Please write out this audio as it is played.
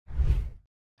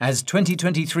As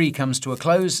 2023 comes to a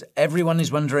close, everyone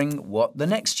is wondering what the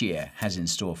next year has in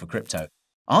store for crypto,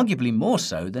 arguably more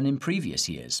so than in previous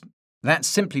years. That's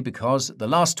simply because the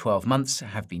last 12 months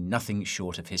have been nothing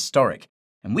short of historic,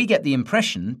 and we get the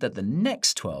impression that the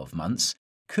next 12 months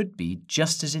could be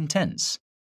just as intense.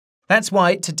 That's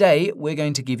why today we're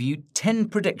going to give you 10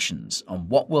 predictions on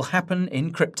what will happen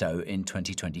in crypto in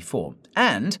 2024,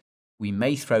 and we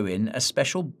may throw in a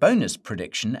special bonus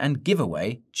prediction and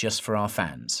giveaway just for our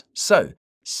fans. So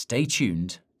stay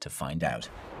tuned to find out.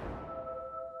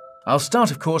 I'll start,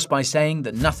 of course, by saying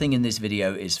that nothing in this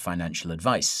video is financial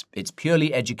advice. It's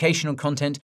purely educational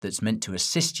content that's meant to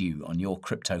assist you on your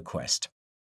crypto quest.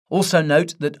 Also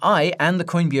note that I and the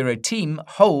Coin Bureau team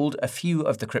hold a few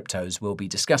of the cryptos we'll be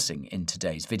discussing in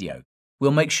today's video.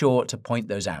 We'll make sure to point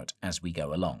those out as we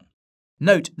go along.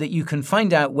 Note that you can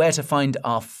find out where to find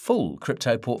our full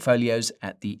crypto portfolios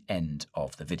at the end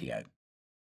of the video.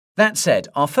 That said,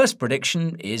 our first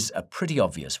prediction is a pretty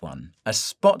obvious one. A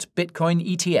spot Bitcoin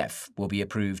ETF will be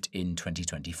approved in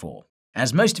 2024.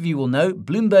 As most of you will know,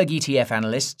 Bloomberg ETF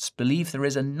analysts believe there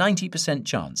is a 90%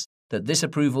 chance that this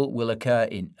approval will occur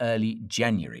in early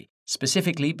January,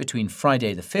 specifically between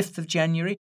Friday the 5th of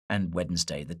January and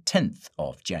Wednesday the 10th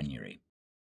of January.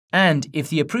 And if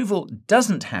the approval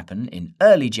doesn't happen in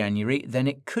early January, then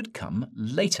it could come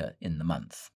later in the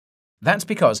month. That's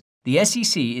because the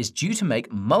SEC is due to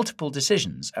make multiple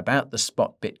decisions about the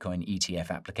spot Bitcoin ETF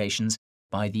applications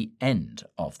by the end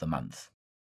of the month.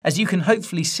 As you can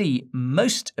hopefully see,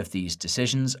 most of these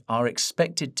decisions are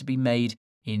expected to be made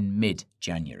in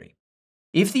mid-January.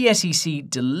 If the SEC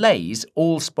delays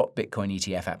all spot Bitcoin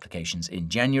ETF applications in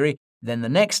January, then the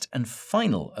next and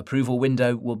final approval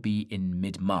window will be in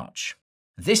mid-March.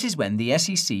 This is when the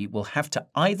SEC will have to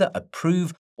either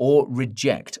approve or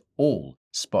reject all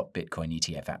spot Bitcoin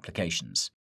ETF applications.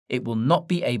 It will not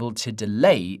be able to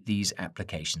delay these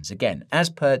applications again, as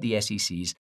per the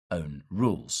SEC's own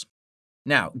rules.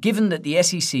 Now, given that the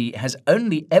SEC has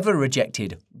only ever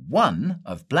rejected one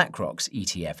of BlackRock's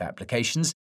ETF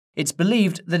applications, it's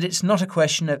believed that it's not a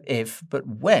question of if, but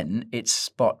when its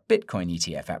spot Bitcoin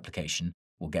ETF application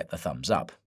will get the thumbs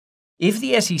up. If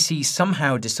the SEC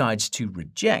somehow decides to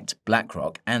reject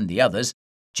BlackRock and the others,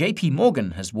 JP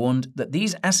Morgan has warned that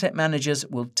these asset managers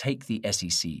will take the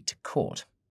SEC to court.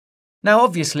 Now,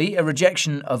 obviously, a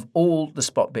rejection of all the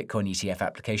spot Bitcoin ETF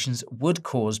applications would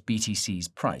cause BTC's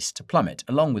price to plummet,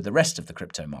 along with the rest of the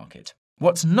crypto market.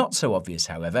 What's not so obvious,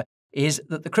 however, is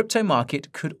that the crypto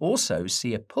market could also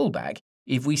see a pullback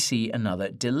if we see another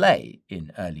delay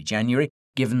in early January,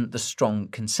 given the strong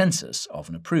consensus of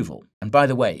an approval. And by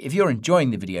the way, if you're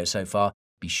enjoying the video so far,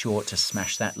 be sure to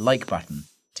smash that like button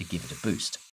to give it a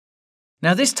boost.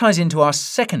 Now, this ties into our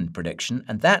second prediction,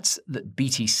 and that's that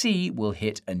BTC will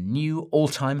hit a new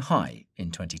all-time high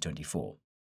in 2024.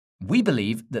 We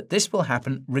believe that this will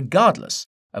happen regardless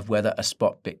of whether a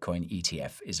spot Bitcoin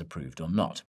ETF is approved or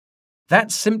not.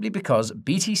 That's simply because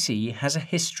BTC has a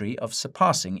history of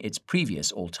surpassing its previous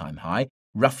all-time high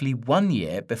roughly 1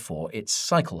 year before its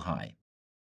cycle high.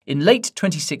 In late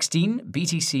 2016,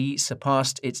 BTC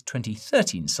surpassed its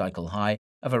 2013 cycle high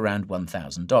of around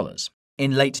 $1,000.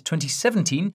 In late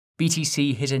 2017,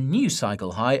 BTC hit a new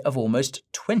cycle high of almost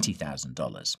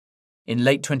 $20,000. In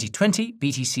late 2020,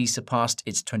 BTC surpassed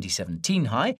its 2017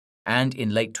 high, and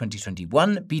in late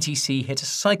 2021, BTC hit a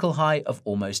cycle high of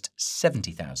almost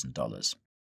 $70,000.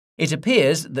 It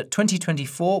appears that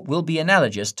 2024 will be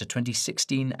analogous to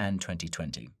 2016 and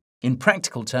 2020. In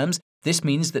practical terms, this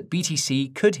means that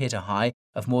BTC could hit a high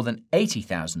of more than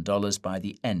 $80,000 by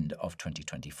the end of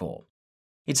 2024.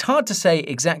 It's hard to say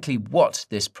exactly what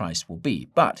this price will be,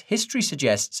 but history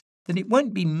suggests that it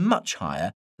won't be much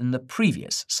higher than the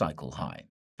previous cycle high.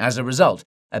 As a result,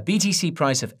 a BTC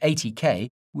price of 80K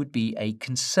would be a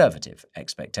conservative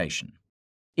expectation.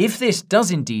 If this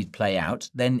does indeed play out,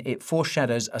 then it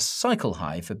foreshadows a cycle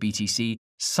high for BTC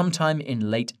sometime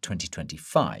in late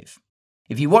 2025.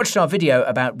 If you watched our video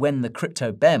about when the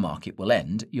crypto bear market will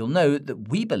end, you'll know that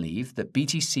we believe that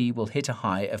BTC will hit a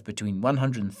high of between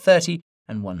 130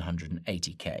 and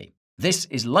 180K. This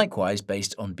is likewise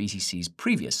based on BTC's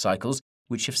previous cycles,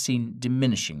 which have seen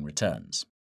diminishing returns.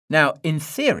 Now, in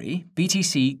theory,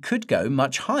 BTC could go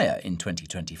much higher in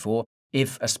 2024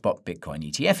 if a spot Bitcoin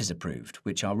ETF is approved,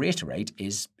 which I'll reiterate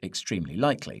is extremely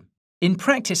likely. In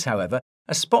practice, however,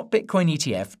 a spot Bitcoin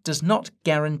ETF does not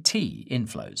guarantee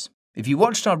inflows. If you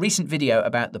watched our recent video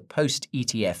about the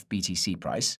post-ETF BTC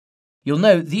price, you'll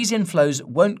know these inflows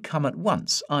won't come at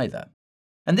once either.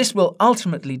 And this will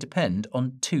ultimately depend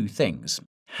on two things: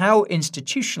 how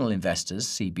institutional investors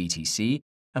see BTC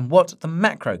and what the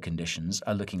macro conditions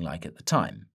are looking like at the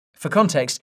time. For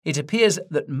context, it appears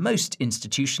that most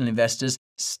institutional investors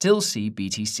still see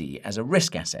BTC as a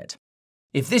risk asset.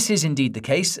 If this is indeed the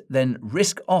case, then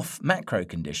risk-off macro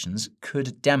conditions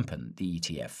could dampen the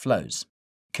ETF flows.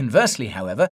 Conversely,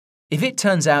 however, if it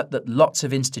turns out that lots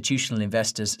of institutional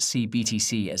investors see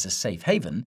BTC as a safe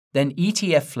haven, then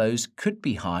ETF flows could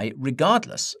be high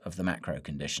regardless of the macro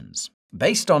conditions.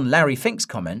 Based on Larry Fink's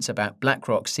comments about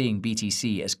BlackRock seeing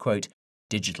BTC as, quote,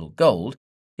 digital gold,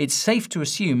 it's safe to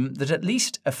assume that at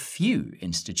least a few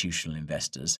institutional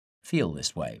investors feel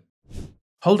this way.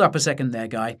 Hold up a second there,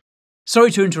 Guy.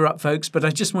 Sorry to interrupt, folks, but I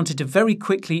just wanted to very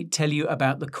quickly tell you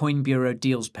about the Coin Bureau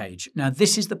Deals page. Now,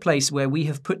 this is the place where we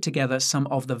have put together some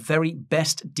of the very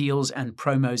best deals and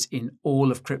promos in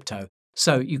all of crypto.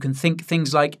 So you can think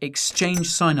things like exchange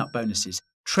sign-up bonuses,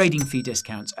 trading fee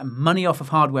discounts, and money off of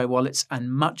hardware wallets,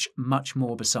 and much, much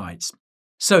more besides.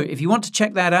 So if you want to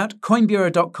check that out,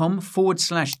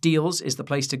 coinbureau.com/deals is the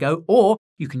place to go, or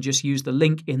you can just use the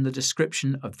link in the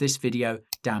description of this video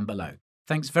down below.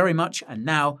 Thanks very much, and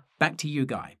now back to you,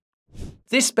 Guy.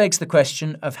 This begs the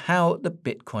question of how the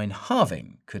Bitcoin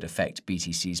halving could affect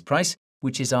BTC's price,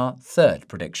 which is our third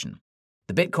prediction.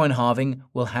 The Bitcoin halving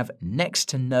will have next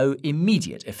to no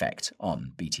immediate effect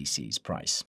on BTC's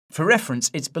price. For reference,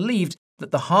 it's believed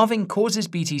that the halving causes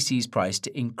BTC's price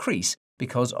to increase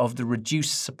because of the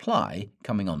reduced supply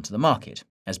coming onto the market.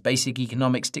 As basic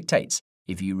economics dictates,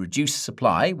 if you reduce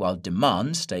supply while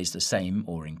demand stays the same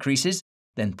or increases,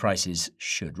 then prices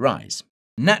should rise.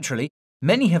 Naturally,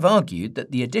 many have argued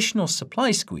that the additional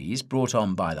supply squeeze brought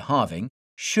on by the halving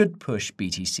should push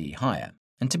BTC higher.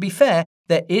 And to be fair,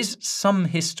 there is some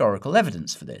historical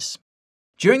evidence for this.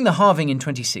 During the halving in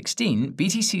 2016,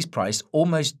 BTC's price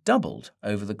almost doubled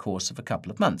over the course of a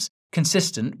couple of months,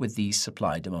 consistent with these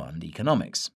supply-demand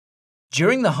economics.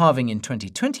 During the halving in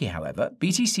 2020, however,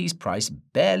 BTC's price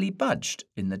barely budged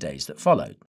in the days that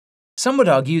followed. Some would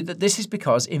argue that this is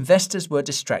because investors were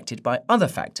distracted by other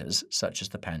factors, such as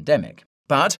the pandemic.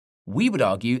 But we would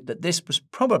argue that this was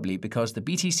probably because the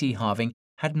BTC halving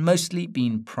had mostly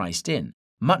been priced in,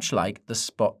 much like the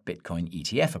spot Bitcoin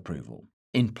ETF approval.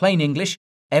 In plain English,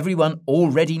 everyone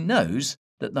already knows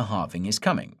that the halving is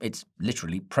coming. It's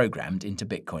literally programmed into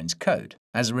Bitcoin's code.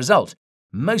 As a result,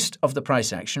 most of the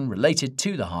price action related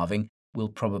to the halving will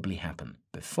probably happen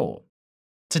before.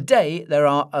 Today, there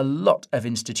are a lot of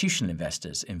institutional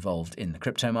investors involved in the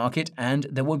crypto market, and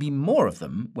there will be more of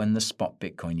them when the spot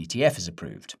Bitcoin ETF is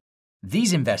approved.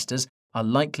 These investors are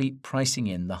likely pricing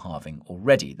in the halving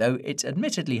already, though it's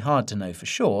admittedly hard to know for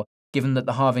sure, given that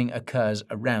the halving occurs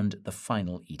around the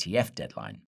final ETF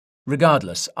deadline.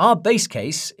 Regardless, our base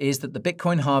case is that the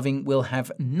Bitcoin halving will have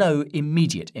no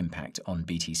immediate impact on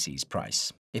BTC's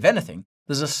price. If anything,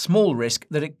 there's a small risk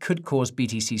that it could cause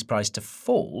BTC's price to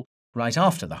fall right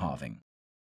after the halving.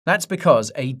 That's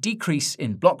because a decrease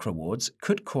in block rewards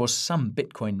could cause some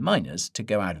Bitcoin miners to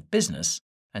go out of business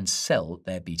and sell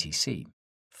their BTC.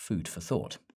 Food for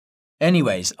thought.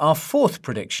 Anyways, our fourth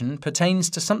prediction pertains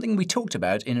to something we talked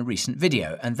about in a recent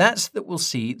video, and that's that we'll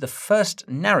see the first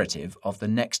narrative of the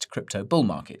next crypto bull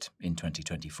market in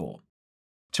 2024.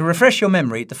 To refresh your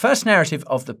memory, the first narrative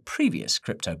of the previous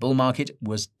crypto bull market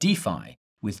was DeFi,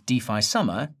 with DeFi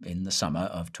Summer in the summer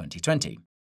of 2020.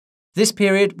 This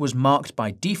period was marked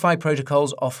by DeFi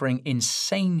protocols offering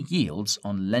insane yields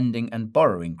on lending and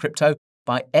borrowing crypto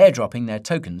by airdropping their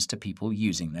tokens to people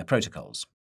using their protocols.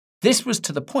 This was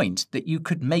to the point that you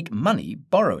could make money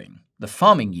borrowing. The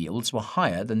farming yields were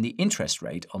higher than the interest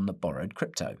rate on the borrowed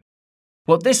crypto.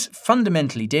 What this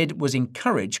fundamentally did was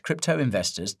encourage crypto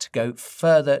investors to go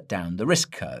further down the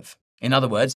risk curve. In other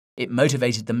words, it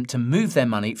motivated them to move their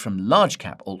money from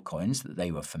large-cap altcoins that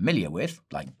they were familiar with,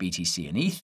 like BTC and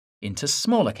ETH, into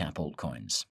smaller-cap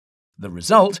altcoins. The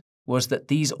result was that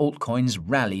these altcoins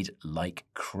rallied like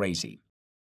crazy.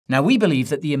 Now, we believe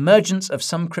that the emergence of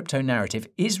some crypto narrative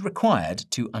is required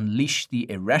to unleash the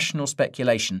irrational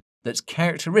speculation that's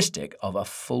characteristic of a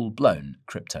full-blown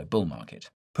crypto bull market.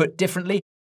 Put differently,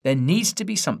 there needs to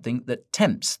be something that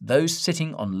tempts those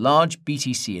sitting on large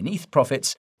BTC and ETH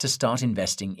profits to start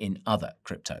investing in other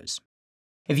cryptos.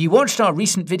 If you watched our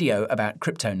recent video about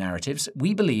crypto narratives,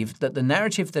 we believe that the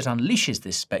narrative that unleashes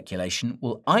this speculation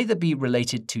will either be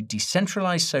related to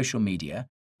decentralized social media,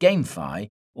 GameFi,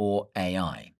 or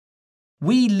AI.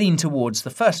 We lean towards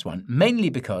the first one, mainly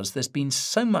because there's been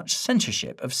so much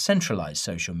censorship of centralized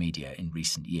social media in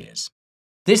recent years.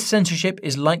 This censorship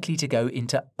is likely to go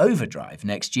into overdrive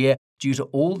next year due to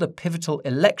all the pivotal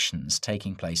elections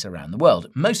taking place around the world,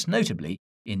 most notably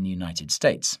in the United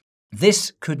States.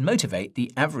 This could motivate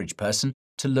the average person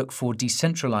to look for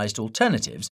decentralized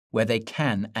alternatives where they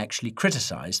can actually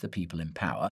criticize the people in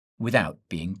power without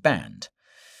being banned.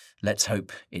 Let's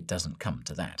hope it doesn't come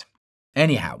to that.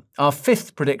 Anyhow, our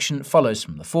fifth prediction follows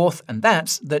from the fourth, and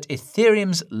that's that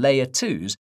Ethereum's Layer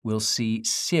 2s will see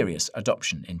serious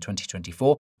adoption in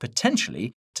 2024,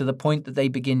 potentially to the point that they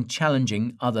begin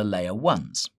challenging other Layer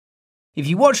 1s. If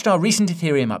you watched our recent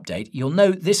Ethereum update, you'll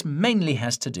know this mainly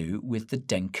has to do with the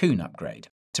Dencun upgrade.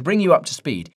 To bring you up to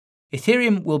speed,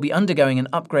 Ethereum will be undergoing an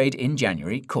upgrade in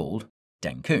January called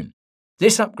Dencun.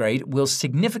 This upgrade will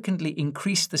significantly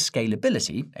increase the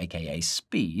scalability, aka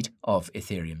speed, of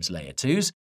Ethereum's Layer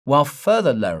 2s, while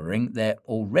further lowering their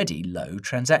already low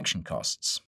transaction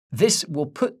costs. This will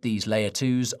put these Layer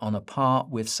 2s on a par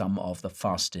with some of the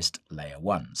fastest Layer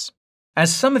 1s.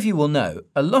 As some of you will know,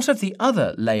 a lot of the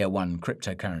other Layer 1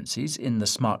 cryptocurrencies in the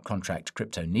smart contract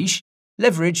crypto niche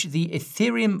leverage the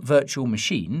Ethereum Virtual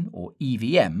Machine, or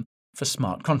EVM, for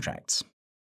smart contracts.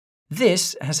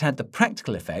 This has had the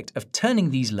practical effect of turning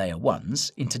these Layer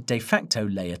 1s into de facto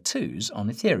Layer 2s on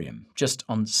Ethereum, just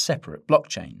on separate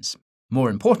blockchains. More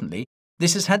importantly,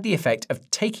 this has had the effect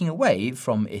of taking away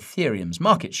from Ethereum's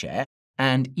market share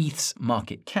and ETH's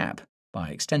market cap by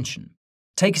extension.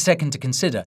 Take a second to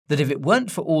consider that if it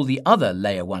weren't for all the other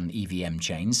Layer 1 EVM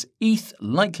chains, ETH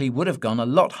likely would have gone a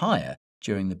lot higher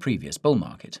during the previous bull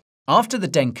market. After the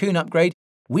Dencun upgrade,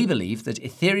 we believe that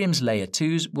Ethereum's Layer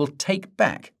 2s will take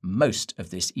back most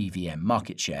of this EVM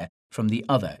market share from the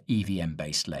other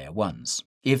EVM-based Layer 1s.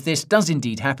 If this does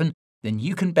indeed happen, then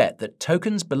you can bet that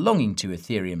tokens belonging to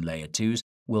Ethereum Layer 2s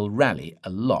will rally a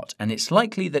lot, and it's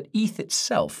likely that ETH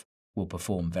itself will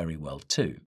perform very well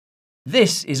too.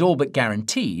 This is all but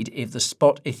guaranteed if the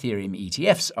spot Ethereum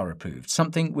ETFs are approved,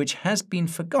 something which has been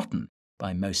forgotten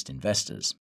by most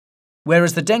investors.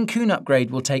 Whereas the Dencun upgrade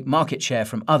will take market share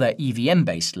from other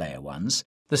EVM-based Layer 1s,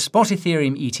 the spot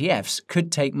Ethereum ETFs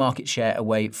could take market share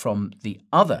away from the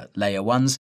other Layer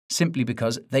 1s simply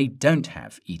because they don't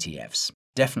have ETFs.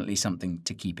 Definitely something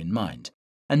to keep in mind.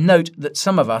 And note that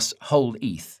some of us hold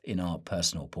ETH in our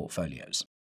personal portfolios.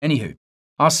 Anywho,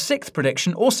 our sixth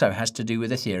prediction also has to do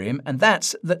with Ethereum, and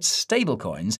that's that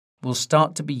stablecoins will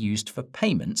start to be used for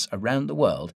payments around the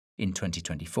world in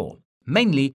 2024,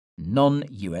 mainly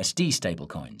non-USD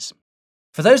stablecoins.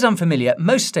 For those unfamiliar,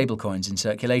 most stablecoins in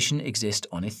circulation exist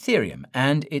on Ethereum,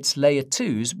 and its Layer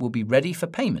 2s will be ready for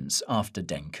payments after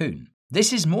Dencun.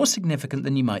 This is more significant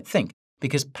than you might think,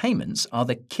 because payments are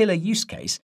the killer use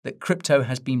case that crypto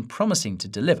has been promising to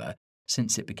deliver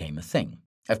since it became a thing.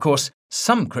 Of course,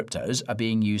 some cryptos are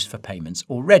being used for payments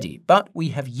already, but we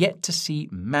have yet to see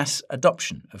mass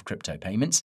adoption of crypto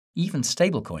payments, even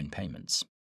stablecoin payments.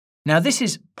 Now, this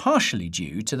is partially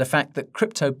due to the fact that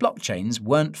crypto blockchains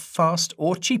weren't fast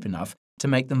or cheap enough to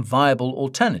make them viable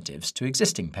alternatives to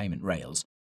existing payment rails,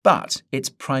 but it's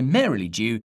primarily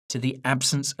due to the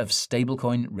absence of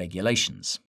stablecoin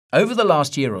regulations. Over the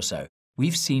last year or so,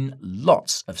 we've seen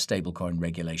lots of stablecoin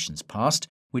regulations passed,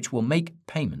 which will make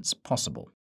payments possible.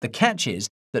 The catch is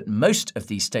that most of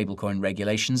these stablecoin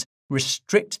regulations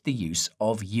restrict the use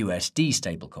of USD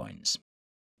stablecoins.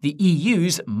 The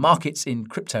EU's Markets in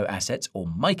Crypto Assets, or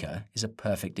MiCA, is a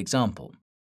perfect example.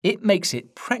 It makes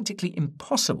it practically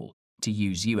impossible to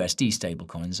use USD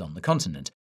stablecoins on the continent,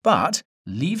 but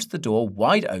leaves the door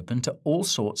wide open to all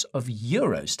sorts of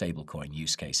Euro stablecoin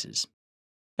use cases.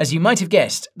 As you might have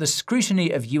guessed, the scrutiny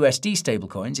of USD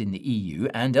stablecoins in the EU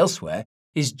and elsewhere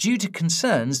is due to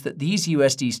concerns that these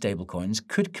USD stablecoins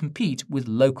could compete with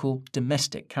local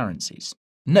domestic currencies.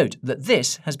 Note that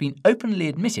this has been openly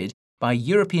admitted by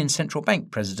European Central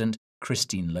Bank President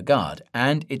Christine Lagarde,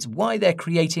 and it's why they're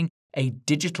creating a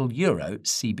digital euro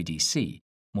CBDC.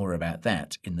 More about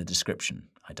that in the description.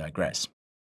 I digress.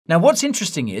 Now, what's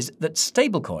interesting is that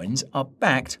stablecoins are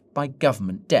backed by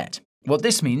government debt. What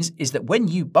this means is that when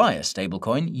you buy a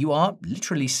stablecoin, you are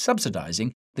literally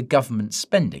subsidizing the government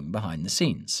spending behind the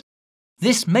scenes.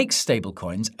 This makes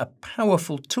stablecoins a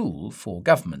powerful tool for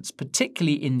governments,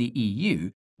 particularly in the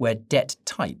EU, where debt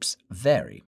types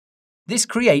vary. This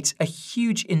creates a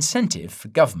huge incentive for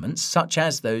governments, such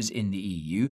as those in the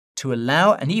EU, to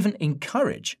allow and even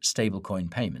encourage stablecoin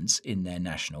payments in their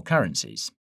national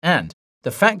currencies. And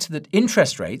the fact that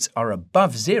interest rates are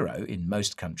above zero in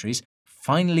most countries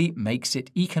finally makes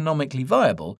it economically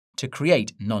viable to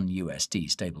create non-USD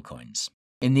stablecoins.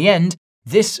 In the end,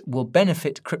 this will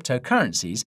benefit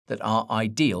cryptocurrencies that are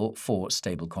ideal for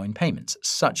stablecoin payments,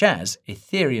 such as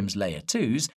Ethereum's Layer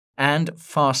 2s and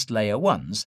fast Layer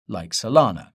 1s like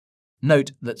Solana.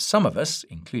 Note that some of us,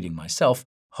 including myself,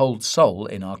 hold Sol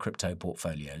in our crypto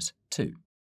portfolios too.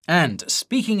 And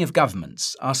speaking of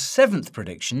governments, our seventh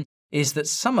prediction is that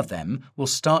some of them will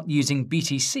start using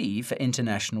BTC for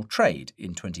international trade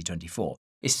in 2024,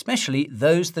 especially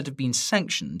those that have been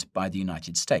sanctioned by the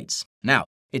United States. Now,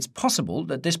 it's possible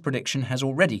that this prediction has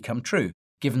already come true,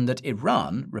 given that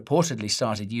Iran reportedly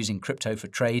started using crypto for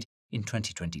trade in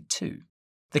 2022.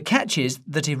 The catch is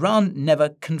that Iran never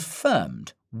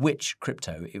confirmed which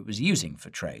crypto it was using for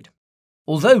trade.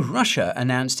 Although Russia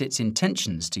announced its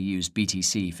intentions to use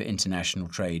BTC for international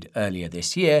trade earlier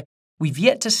this year, we've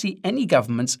yet to see any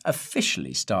governments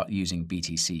officially start using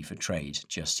BTC for trade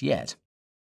just yet.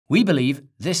 We believe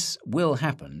this will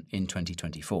happen in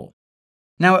 2024.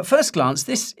 Now, at first glance,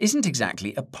 this isn't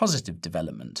exactly a positive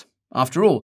development. After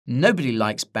all, nobody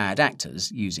likes bad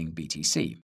actors using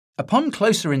BTC. Upon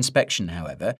closer inspection,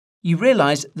 however, you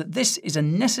realize that this is a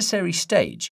necessary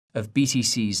stage of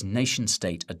BTC's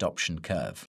nation-state adoption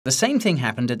curve. The same thing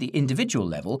happened at the individual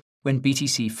level when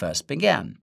BTC first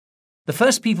began. The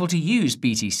first people to use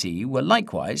BTC were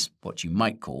likewise what you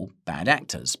might call bad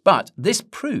actors, but this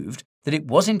proved that it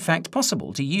was in fact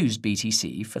possible to use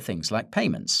BTC for things like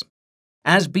payments.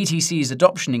 As BTC's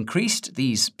adoption increased,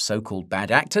 these so-called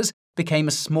bad actors became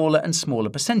a smaller and smaller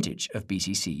percentage of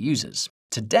BTC users.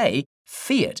 Today,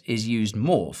 fiat is used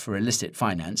more for illicit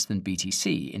finance than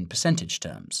BTC in percentage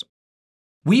terms.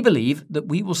 We believe that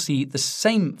we will see the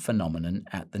same phenomenon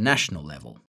at the national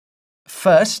level.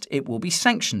 First, it will be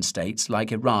sanctioned states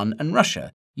like Iran and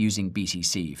Russia using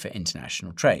BTC for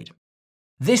international trade.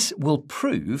 This will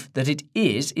prove that it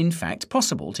is, in fact,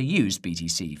 possible to use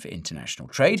BTC for international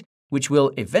trade, which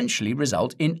will eventually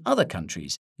result in other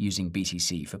countries using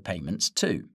BTC for payments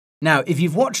too. Now, if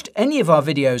you've watched any of our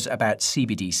videos about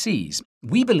CBDCs,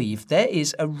 we believe there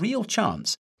is a real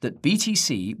chance that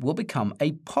BTC will become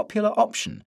a popular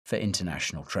option for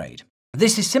international trade.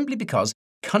 This is simply because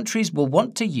countries will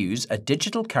want to use a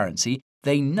digital currency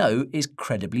they know is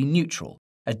credibly neutral,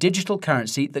 a digital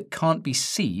currency that can't be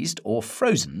seized or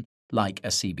frozen like a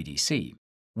CBDC.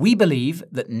 We believe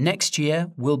that next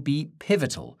year will be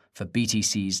pivotal for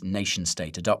BTC's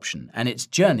nation-state adoption and its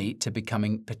journey to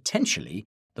becoming potentially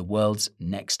the world's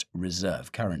next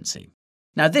reserve currency.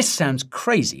 Now, this sounds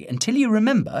crazy until you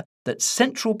remember that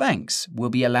central banks will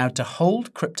be allowed to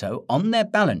hold crypto on their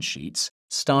balance sheets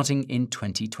starting in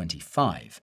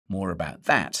 2025. More about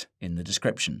that in the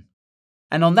description.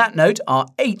 And on that note, our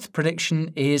 8th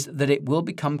prediction is that it will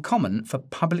become common for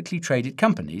publicly traded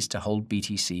companies to hold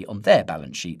BTC on their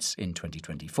balance sheets in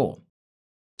 2024.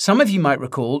 Some of you might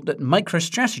recall that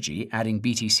MicroStrategy adding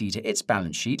BTC to its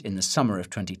balance sheet in the summer of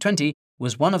 2020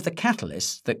 was one of the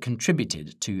catalysts that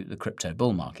contributed to the crypto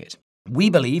bull market. We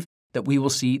believe that we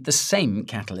will see the same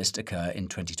catalyst occur in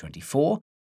 2024,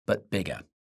 but bigger.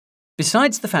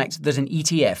 Besides the fact that an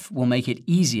ETF will make it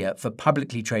easier for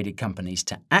publicly traded companies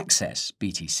to access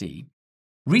BTC,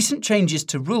 recent changes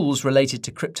to rules related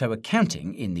to crypto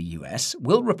accounting in the US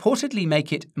will reportedly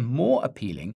make it more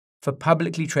appealing for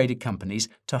publicly traded companies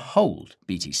to hold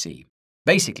BTC.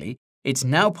 Basically, it's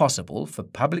now possible for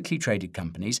publicly traded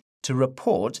companies to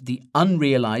report the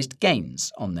unrealized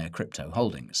gains on their crypto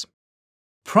holdings.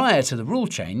 Prior to the rule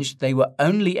change, they were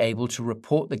only able to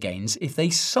report the gains if they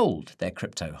sold their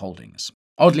crypto holdings.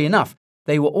 Oddly enough,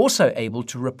 they were also able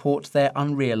to report their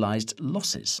unrealized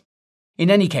losses. In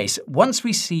any case, once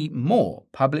we see more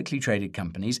publicly traded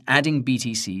companies adding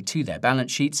BTC to their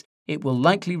balance sheets, it will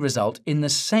likely result in the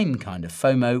same kind of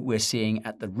FOMO we're seeing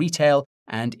at the retail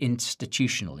and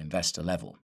institutional investor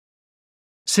level.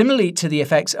 Similarly to the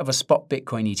effects of a spot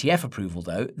Bitcoin ETF approval,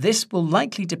 though, this will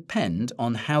likely depend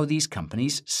on how these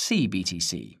companies see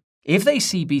BTC. If they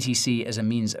see BTC as a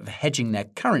means of hedging their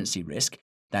currency risk,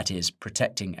 that is,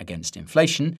 protecting against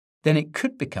inflation, then it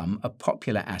could become a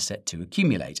popular asset to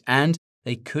accumulate, and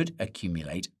they could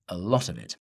accumulate a lot of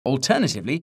it.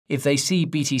 Alternatively, if they see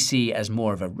BTC as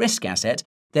more of a risk asset,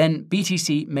 then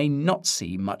BTC may not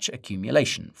see much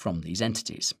accumulation from these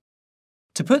entities.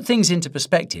 To put things into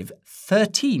perspective,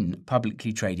 13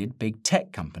 publicly traded big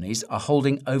tech companies are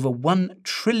holding over $1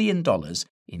 trillion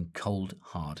in cold,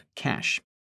 hard cash.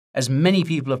 As many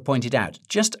people have pointed out,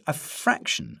 just a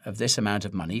fraction of this amount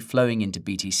of money flowing into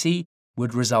BTC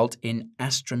would result in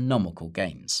astronomical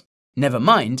gains. Never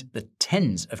mind the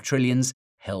tens of trillions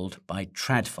held by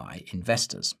TradFi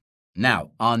investors.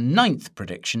 Now, our 9th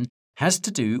prediction has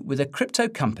to do with a crypto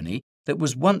company that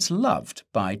was once loved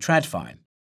by TradFi.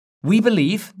 We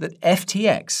believe that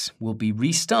FTX will be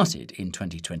restarted in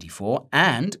 2024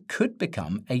 and could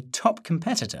become a top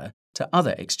competitor to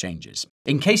other exchanges.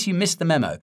 In case you missed the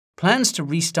memo, plans to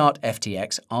restart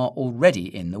FTX are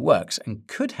already in the works and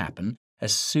could happen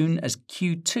as soon as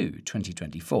Q2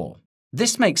 2024.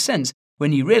 This makes sense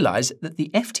when you realize that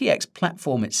the FTX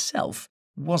platform itself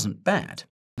wasn't bad.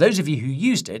 Those of you who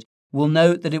used it will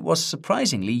know that it was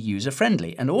surprisingly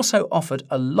user-friendly and also offered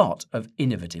a lot of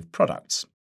innovative products.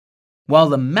 While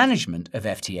the management of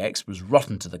FTX was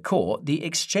rotten to the core, the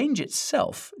exchange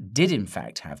itself did in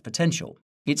fact have potential.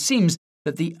 It seems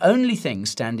that the only thing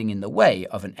standing in the way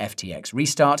of an FTX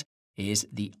restart is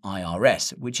the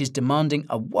IRS, which is demanding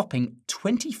a whopping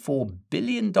 $24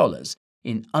 billion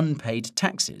in unpaid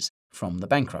taxes from the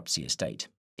bankruptcy estate.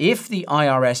 If the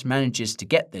IRS manages to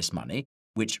get this money,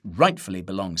 which rightfully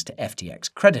belongs to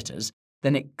FTX creditors,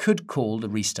 then it could call the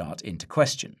restart into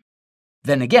question.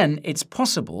 Then again, it's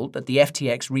possible that the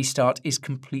FTX restart is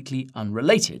completely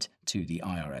unrelated to the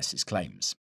IRS's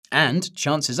claims. And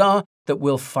chances are that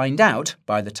we'll find out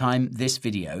by the time this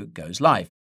video goes live.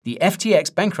 The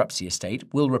FTX bankruptcy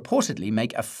estate will reportedly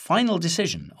make a final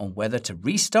decision on whether to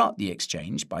restart the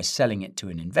exchange by selling it to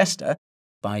an investor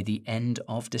by the end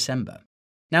of December.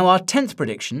 Now, our 10th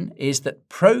prediction is that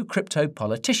pro-crypto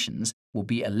politicians will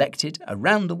be elected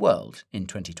around the world in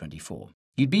 2024.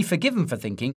 You'd be forgiven for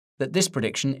thinking that this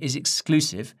prediction is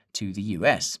exclusive to the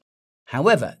US.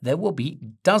 However, there will be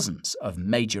dozens of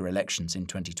major elections in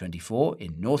 2024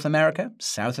 in North America,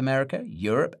 South America,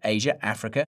 Europe, Asia,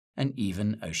 Africa, and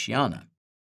even Oceania.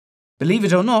 Believe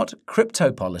it or not,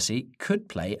 crypto policy could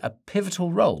play a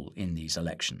pivotal role in these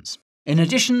elections. In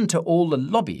addition to all the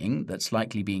lobbying that's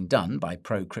likely being done by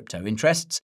pro-crypto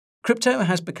interests, crypto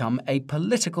has become a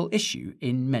political issue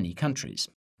in many countries.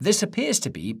 This appears to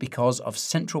be because of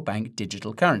central bank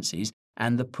digital currencies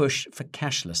and the push for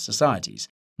cashless societies.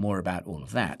 More about all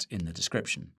of that in the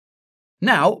description.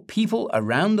 Now, people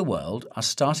around the world are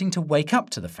starting to wake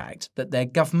up to the fact that their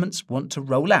governments want to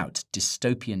roll out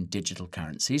dystopian digital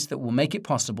currencies that will make it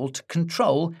possible to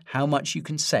control how much you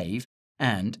can save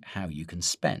and how you can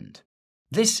spend.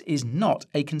 This is not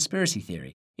a conspiracy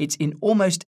theory. It's in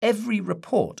almost every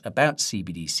report about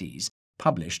CBDCs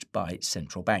published by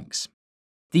central banks.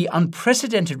 The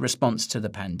unprecedented response to the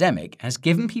pandemic has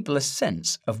given people a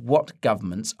sense of what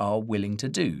governments are willing to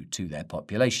do to their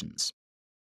populations.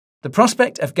 The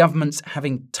prospect of governments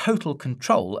having total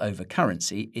control over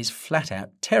currency is flat out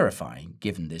terrifying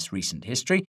given this recent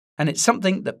history, and it's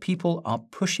something that people are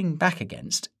pushing back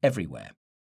against everywhere.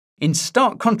 In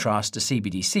stark contrast to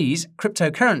CBDCs,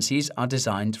 cryptocurrencies are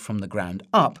designed from the ground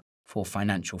up for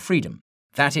financial freedom.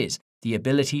 That is, the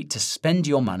ability to spend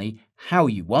your money how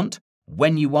you want,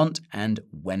 when you want, and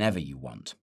whenever you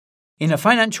want. In a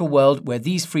financial world where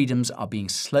these freedoms are being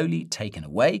slowly taken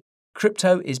away,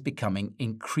 crypto is becoming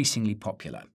increasingly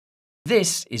popular.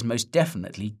 This is most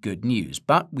definitely good news,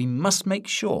 but we must make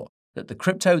sure that the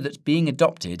crypto that's being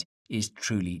adopted is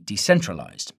truly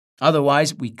decentralized.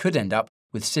 Otherwise, we could end up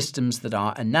with systems that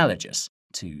are analogous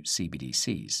to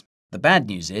CBDCs. The bad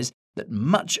news is that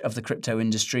much of the crypto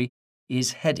industry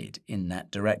is headed in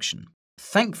that direction.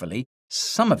 Thankfully,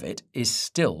 some of it is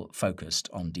still focused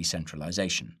on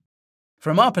decentralization.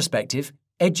 From our perspective,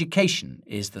 education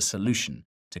is the solution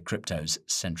to crypto's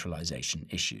centralization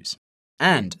issues.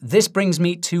 And this brings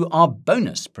me to our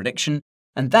bonus prediction,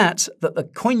 and that's that the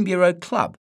Coin Bureau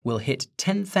Club will hit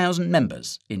 10,000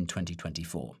 members in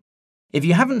 2024. If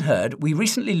you haven't heard, we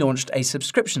recently launched a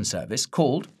subscription service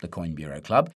called the Coin Bureau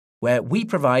Club, where we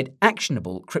provide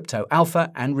actionable crypto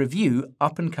alpha and review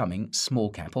up-and-coming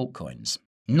small-cap altcoins.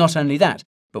 Not only that,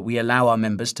 but we allow our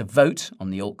members to vote on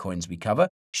the altcoins we cover,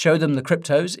 show them the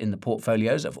cryptos in the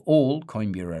portfolios of all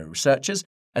Coin Bureau researchers,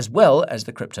 as well as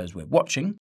the cryptos we're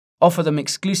watching, offer them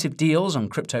exclusive deals on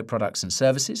crypto products and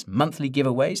services, monthly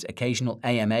giveaways, occasional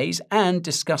AMAs, and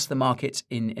discuss the markets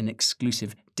in an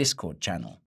exclusive Discord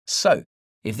channel. So,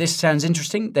 if this sounds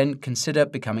interesting, then consider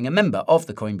becoming a member of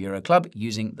the Coin Bureau Club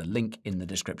using the link in the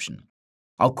description.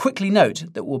 I'll quickly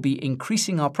note that we'll be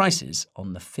increasing our prices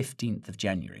on the 15th of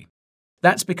January.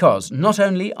 That's because not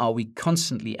only are we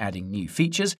constantly adding new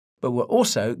features, but we're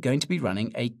also going to be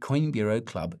running a Coin Bureau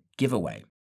Club giveaway.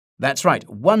 That's right,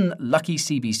 one lucky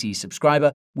CBC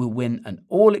subscriber will win an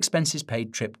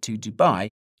all-expenses-paid trip to Dubai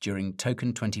during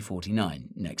Token 2049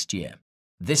 next year.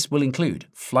 This will include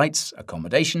flights,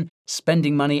 accommodation,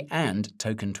 spending money, and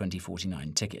Token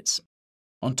 2049 tickets.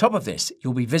 On top of this,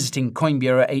 you'll be visiting Coin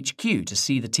Bureau HQ to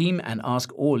see the team and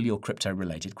ask all your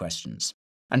crypto-related questions.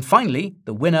 And finally,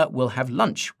 the winner will have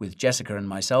lunch with Jessica and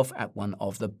myself at one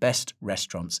of the best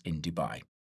restaurants in Dubai.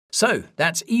 So,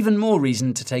 that's even more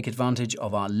reason to take advantage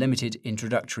of our limited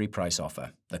introductory price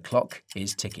offer. The clock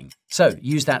is ticking. So,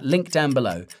 use that link down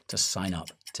below to sign up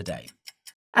today.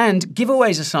 And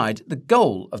giveaways aside, the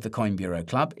goal of the Coin Bureau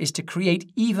Club is to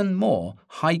create even more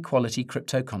high-quality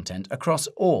crypto content across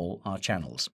all our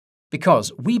channels,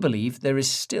 because we believe there is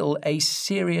still a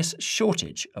serious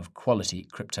shortage of quality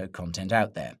crypto content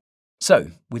out there.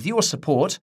 So, with your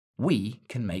support, we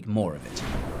can make more of it.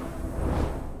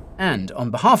 And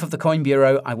on behalf of the Coin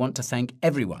Bureau, I want to thank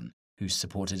everyone who's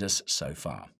supported us so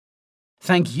far.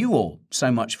 Thank you all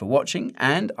so much for watching,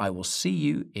 and I will see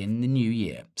you in the new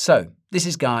year. So, this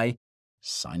is Guy,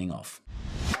 signing off.